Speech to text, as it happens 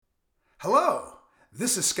Hello,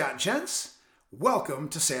 this is Scott Jentz. Welcome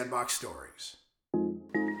to Sandbox Stories.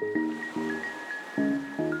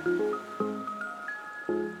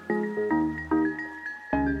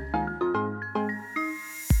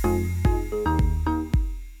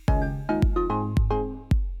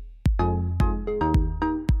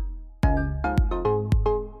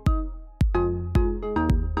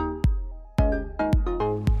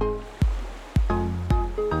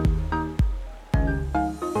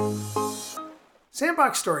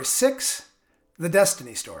 Sandbox Story 6, The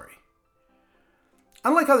Destiny Story.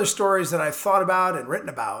 Unlike other stories that I've thought about and written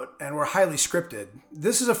about and were highly scripted,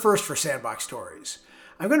 this is a first for Sandbox Stories.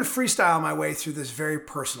 I'm going to freestyle my way through this very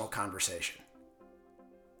personal conversation.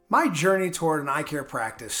 My journey toward an eye care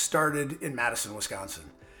practice started in Madison,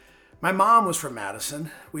 Wisconsin. My mom was from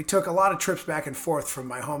Madison. We took a lot of trips back and forth from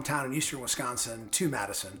my hometown in eastern Wisconsin to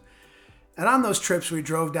Madison. And on those trips, we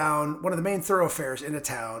drove down one of the main thoroughfares into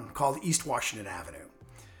town called East Washington Avenue.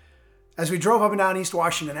 As we drove up and down East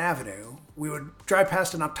Washington Avenue, we would drive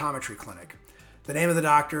past an optometry clinic. The name of the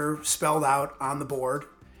doctor spelled out on the board.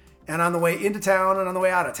 And on the way into town and on the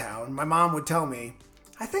way out of town, my mom would tell me,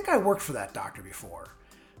 I think I worked for that doctor before.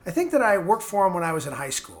 I think that I worked for him when I was in high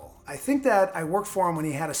school. I think that I worked for him when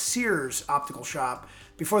he had a Sears optical shop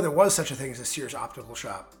before there was such a thing as a Sears optical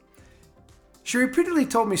shop. She repeatedly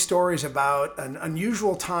told me stories about an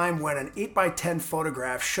unusual time when an 8x10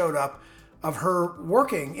 photograph showed up of her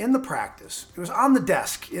working in the practice. It was on the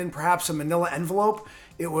desk in perhaps a manila envelope.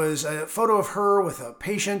 It was a photo of her with a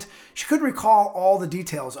patient. She couldn't recall all the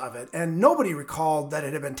details of it, and nobody recalled that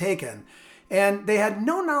it had been taken. And they had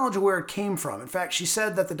no knowledge of where it came from. In fact, she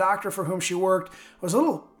said that the doctor for whom she worked was a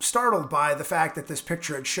little startled by the fact that this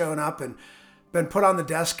picture had shown up and been put on the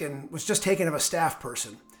desk and was just taken of a staff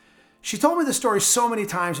person. She told me the story so many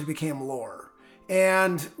times it became lore.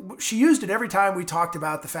 And she used it every time we talked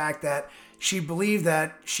about the fact that she believed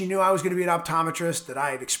that she knew I was going to be an optometrist, that I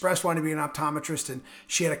had expressed wanting to be an optometrist, and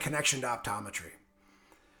she had a connection to optometry.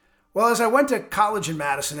 Well, as I went to college in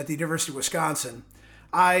Madison at the University of Wisconsin,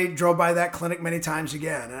 I drove by that clinic many times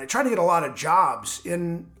again. And I tried to get a lot of jobs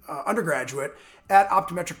in undergraduate at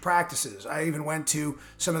optometric practices. I even went to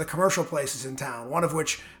some of the commercial places in town, one of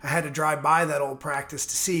which I had to drive by that old practice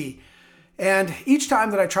to see. And each time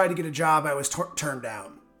that I tried to get a job, I was turned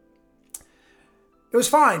down. It was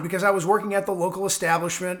fine because I was working at the local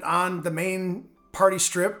establishment on the main party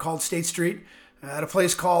strip called State Street at a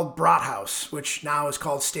place called Brat House, which now is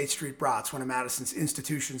called State Street Brats, one of Madison's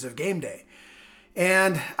institutions of game day.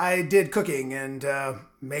 And I did cooking and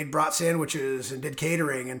made brat sandwiches and did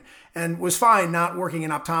catering and was fine not working in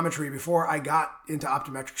optometry before I got into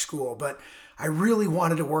optometric school. But I really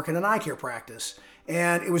wanted to work in an eye care practice,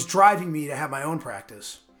 and it was driving me to have my own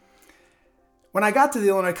practice. When I got to the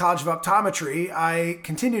Illinois College of Optometry, I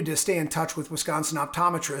continued to stay in touch with Wisconsin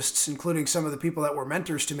optometrists, including some of the people that were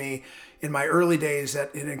mentors to me in my early days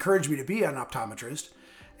that had encouraged me to be an optometrist.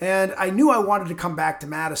 And I knew I wanted to come back to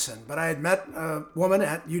Madison, but I had met a woman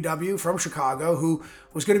at UW from Chicago who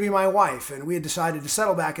was going to be my wife, and we had decided to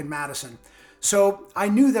settle back in Madison. So I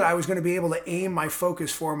knew that I was going to be able to aim my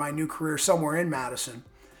focus for my new career somewhere in Madison.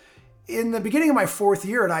 In the beginning of my fourth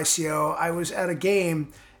year at ICO, I was at a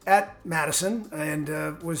game at Madison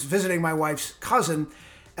and was visiting my wife's cousin,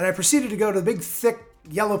 and I proceeded to go to the big, thick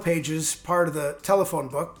yellow pages part of the telephone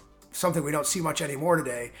book, something we don't see much anymore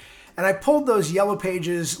today. And I pulled those yellow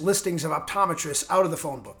pages listings of optometrists out of the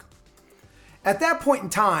phone book. At that point in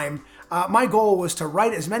time, my goal was to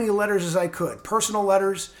write as many letters as I could, personal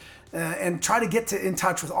letters, and try to get in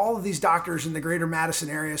touch with all of these doctors in the greater Madison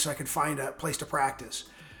area so I could find a place to practice.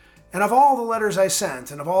 And of all the letters I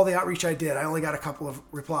sent and of all the outreach I did, I only got a couple of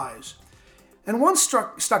replies. And one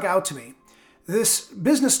stuck out to me. This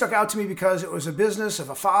business stuck out to me because it was a business of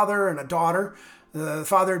a father and a daughter. The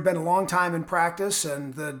father had been a long time in practice,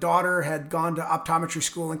 and the daughter had gone to optometry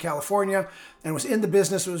school in California and was in the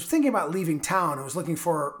business, was thinking about leaving town and was looking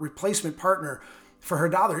for a replacement partner for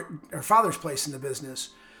her father's place in the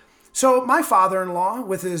business. So my father-in-law,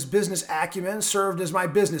 with his business acumen, served as my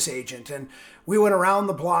business agent, and we went around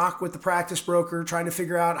the block with the practice broker trying to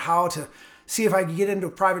figure out how to see if I could get into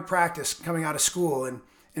a private practice coming out of school. And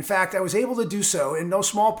in fact, I was able to do so in no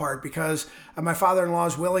small part because of my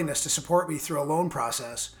father-in-law's willingness to support me through a loan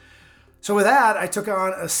process. So with that, I took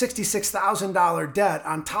on a $66,000 debt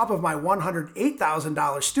on top of my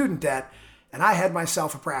 $108,000 student debt, and I had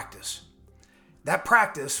myself a practice. That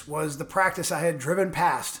practice was the practice I had driven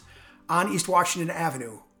past on East Washington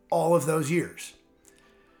Avenue all of those years.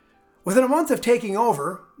 Within a month of taking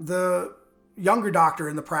over, the younger doctor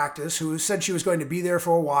in the practice, who said she was going to be there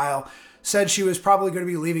for a while, said she was probably going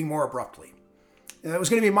to be leaving more abruptly. It was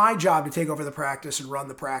going to be my job to take over the practice and run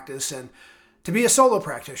the practice and to be a solo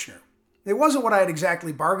practitioner. It wasn't what I had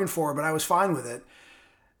exactly bargained for, but I was fine with it.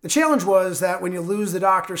 The challenge was that when you lose the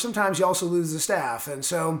doctor, sometimes you also lose the staff. And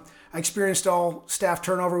so I experienced all staff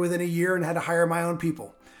turnover within a year and had to hire my own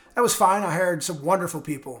people. That was fine. I hired some wonderful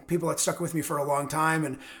people that stuck with me for a long time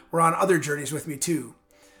and were on other journeys with me too.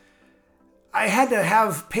 I had to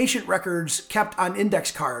have patient records kept on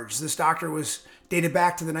index cards. This doctor was dated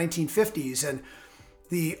back to the 1950s, and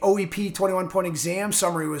the OEP 21-point exam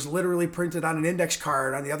summary was literally printed on an index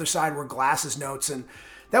card. On the other side were glasses notes, and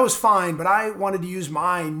that was fine, but I wanted to use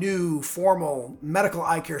my new formal medical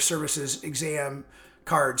eye care services exam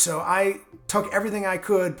card. So I took everything I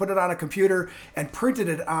could, put it on a computer, and printed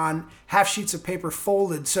it on half sheets of paper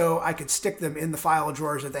folded so I could stick them in the file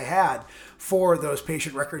drawers that they had for those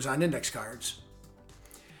patient records on index cards.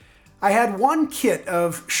 I had one kit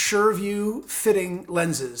of SureView fitting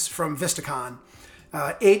lenses from Vistakon,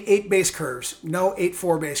 eight base curves, no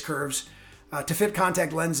 8-4 base curves, to fit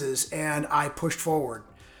contact lenses, and I pushed forward.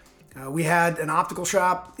 We had an optical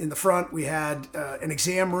shop in the front, we had an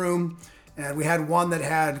exam room, and we had one that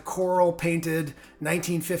had coral painted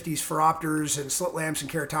 1950s phoropters and slit lamps and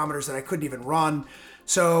keratometers that I couldn't even run.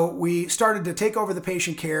 So we started to take over the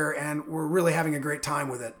patient care and we're really having a great time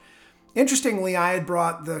with it. Interestingly, I had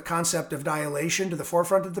brought the concept of dilation to the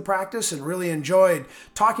forefront of the practice and really enjoyed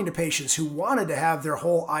talking to patients who wanted to have their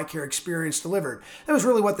whole eye care experience delivered. That was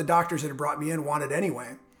really what the doctors that had brought me in wanted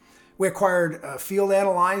anyway. We acquired a field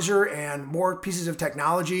analyzer and more pieces of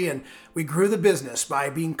technology, and we grew the business by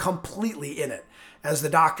being completely in it. As the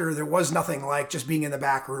doctor, there was nothing like just being in the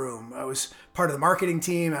back room. I was part of the marketing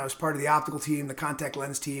team, I was part of the optical team, the contact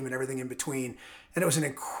lens team, and everything in between, and it was an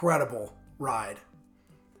incredible ride.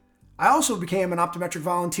 I also became an optometric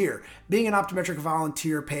volunteer. Being an optometric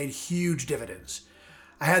volunteer paid huge dividends.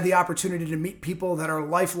 I had the opportunity to meet people that are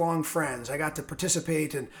lifelong friends. I got to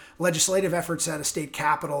participate in legislative efforts at a state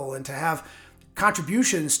capitol and to have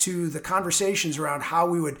contributions to the conversations around how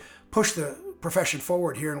we would push the profession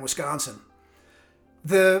forward here in Wisconsin.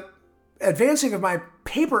 The advancing of my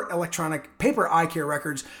paper eye care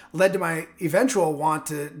records led to my eventual want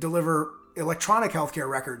to deliver electronic healthcare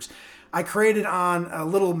records. I created on a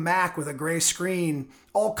little Mac with a gray screen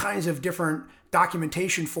all kinds of different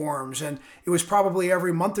documentation forms, and it was probably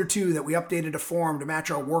every month or two that we updated a form to match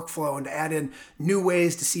our workflow and to add in new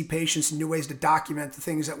ways to see patients and new ways to document the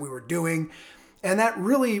things that we were doing. And that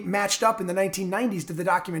really matched up in the 1990s to the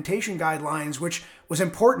documentation guidelines, which was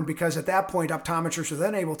important because at that point, optometrists were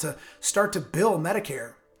then able to start to bill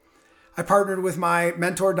Medicare. I partnered with my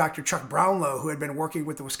mentor, Dr. Chuck Brownlow, who had been working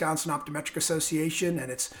with the Wisconsin Optometric Association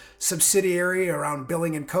and its subsidiary around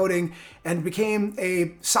billing and coding, and became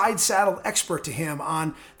a side-saddled expert to him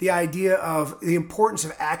on the idea of the importance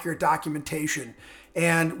of accurate documentation.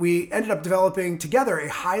 And we ended up developing together a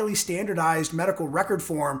highly standardized medical record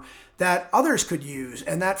form that others could use.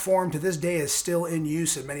 And that form to this day is still in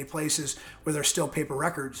use in many places where there's still paper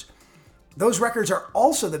records. Those records are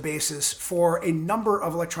also the basis for a number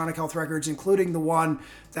of electronic health records, including the one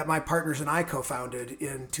that my partners and I co-founded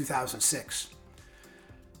in 2006.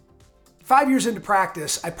 5 years into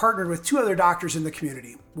practice, I partnered with two other doctors in the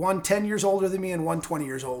community, one 10 years older than me and one 20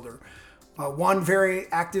 years older. One very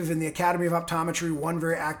active in the Academy of Optometry, one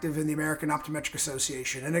very active in the American Optometric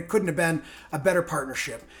Association, and it couldn't have been a better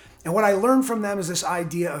partnership. And what I learned from them is this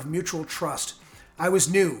idea of mutual trust. I was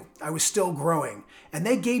new, I was still growing, and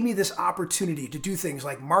they gave me this opportunity to do things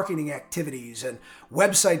like marketing activities and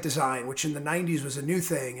website design, which in the 90s was a new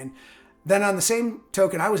thing. And then on the same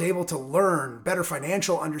token, I was able to learn better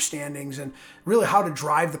financial understandings and really how to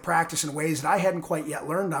drive the practice in ways that I hadn't quite yet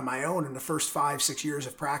learned on my own in the first 5-6 years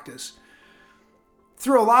of practice.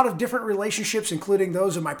 Through a lot of different relationships, including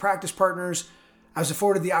those of my practice partners, I was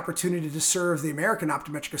afforded the opportunity to serve the American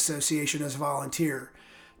Optometric Association as a volunteer.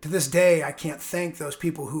 To this day, I can't thank those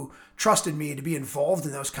people who trusted me to be involved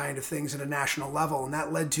in those kind of things at a national level, and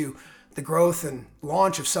that led to the growth and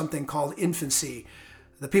launch of something called Infancy.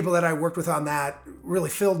 The people that I worked with on that really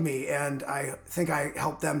filled me, and I think I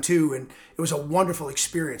helped them too, and it was a wonderful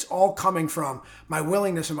experience, all coming from my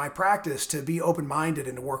willingness in my practice to be open-minded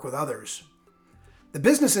and to work with others. The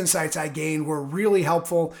business insights I gained were really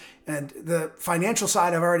helpful, and the financial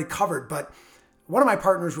side I've already covered, but one of my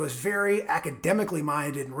partners was very academically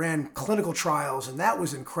minded and ran clinical trials, and that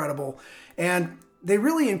was incredible. And they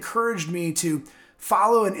really encouraged me to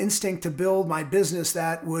follow an instinct to build my business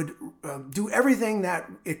that would do everything that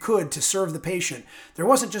it could to serve the patient. There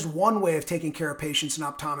wasn't just one way of taking care of patients in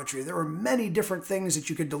optometry. There were many different things that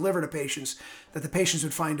you could deliver to patients that the patients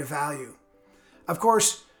would find of value. Of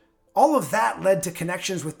course, All of that led to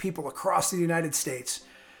connections with people across the United States,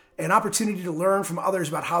 an opportunity to learn from others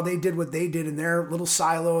about how they did what they did in their little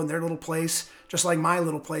silo, in their little place, just like my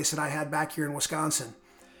little place that I had back here in Wisconsin.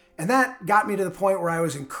 And that got me to the point where I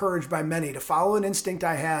was encouraged by many to follow an instinct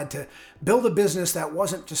I had to build a business that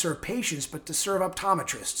wasn't to serve patients, but to serve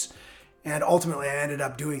optometrists. And ultimately, I ended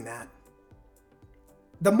up doing that.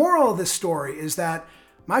 The moral of this story is that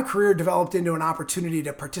my career developed into an opportunity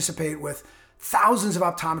to participate with thousands of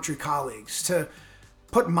optometry colleagues, to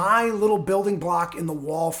put my little building block in the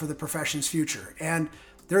wall for the profession's future. And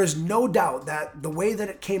there is no doubt that the way that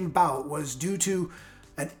it came about was due to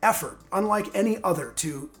an effort, unlike any other,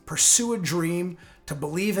 to pursue a dream, to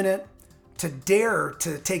believe in it, to dare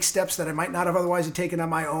to take steps that I might not have otherwise taken on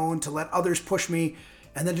my own, to let others push me,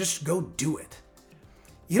 and then just go do it.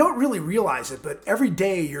 You don't really realize it, but every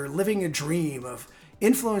day you're living a dream of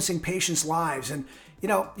influencing patients' lives. And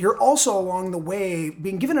you're also along the way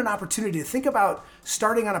being given an opportunity to think about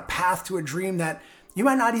starting on a path to a dream that you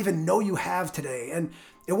might not even know you have today. And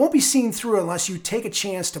it won't be seen through unless you take a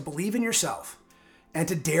chance to believe in yourself and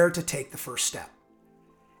to dare to take the first step.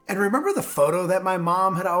 And remember the photo that my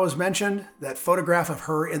mom had always mentioned, that photograph of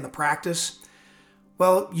her in the practice?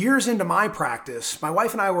 Well, years into my practice, my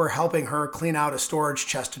wife and I were helping her clean out a storage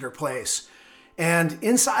chest at her place. And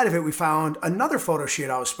inside of it, we found another photo she had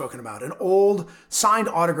always spoken about, an old signed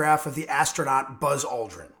autograph of the astronaut Buzz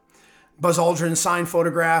Aldrin. Buzz Aldrin's signed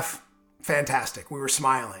photograph, fantastic. We were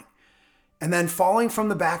smiling. And then falling from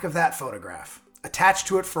the back of that photograph, attached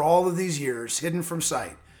to it for all of these years, hidden from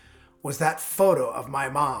sight, was that photo of my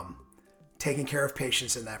mom taking care of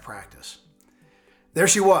patients in that practice. There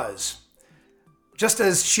she was, just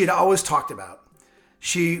as she had always talked about.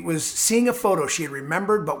 She was seeing a photo she had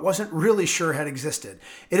remembered but wasn't really sure had existed.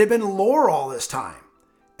 It had been lore all this time,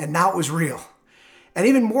 and now it was real. And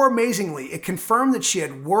even more amazingly, it confirmed that she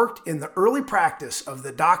had worked in the early practice of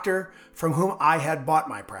the doctor from whom I had bought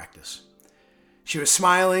my practice. She was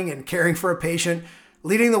smiling and caring for a patient,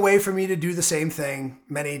 leading the way for me to do the same thing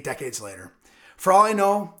many decades later. For all I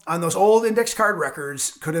know, on those old index card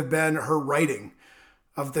records could have been her writing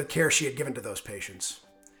of the care she had given to those patients.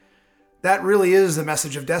 That really is the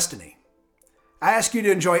message of destiny. I ask you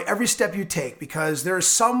to enjoy every step you take because there is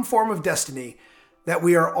some form of destiny that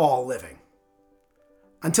we are all living.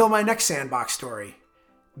 Until my next Sandbox story,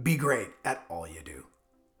 be great at all you do.